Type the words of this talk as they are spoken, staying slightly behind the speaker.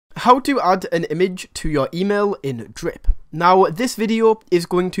how to add an image to your email in Drip. Now, this video is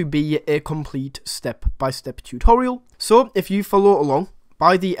going to be a complete step-by-step tutorial, so if you follow along,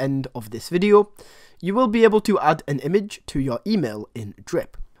 by the end of this video, you will be able to add an image to your email in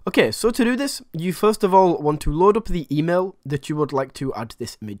Drip. Okay, so to do this, you first of all want to load up the email that you would like to add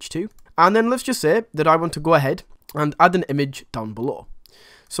this image to, and then let's just say that I want to go ahead and add an image down below.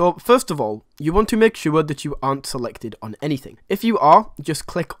 So first of all, you want to make sure that you aren't selected on anything. If you are, just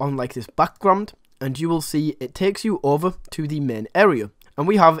click on like this background and you will see it takes you over to the main area. And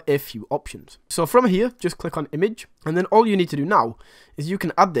we have a few options. So from here, just click on image, and then all you need to do now is you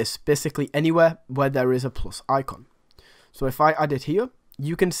can add this basically anywhere where there is a plus icon. So if I add it here,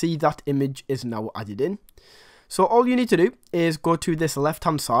 you can see that image is now added in. So all you need to do is go to this left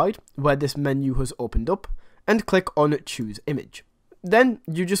hand side where this menu has opened up and click on choose image. Then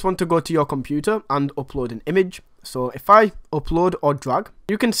you just want to go to your computer and upload an image. So if I upload or drag,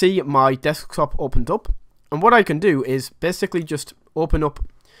 you can see my desktop opened up. And what I can do is basically just open up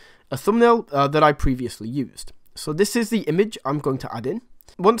a thumbnail that I previously used. So this is the image I'm going to add in.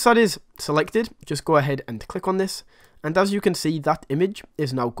 Once that is selected, just go ahead and click on this. And as you can see, that image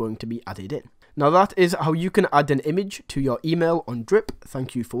is now going to be added in. Now that is how you can add an image to your email on Drip.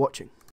 Thank you for watching.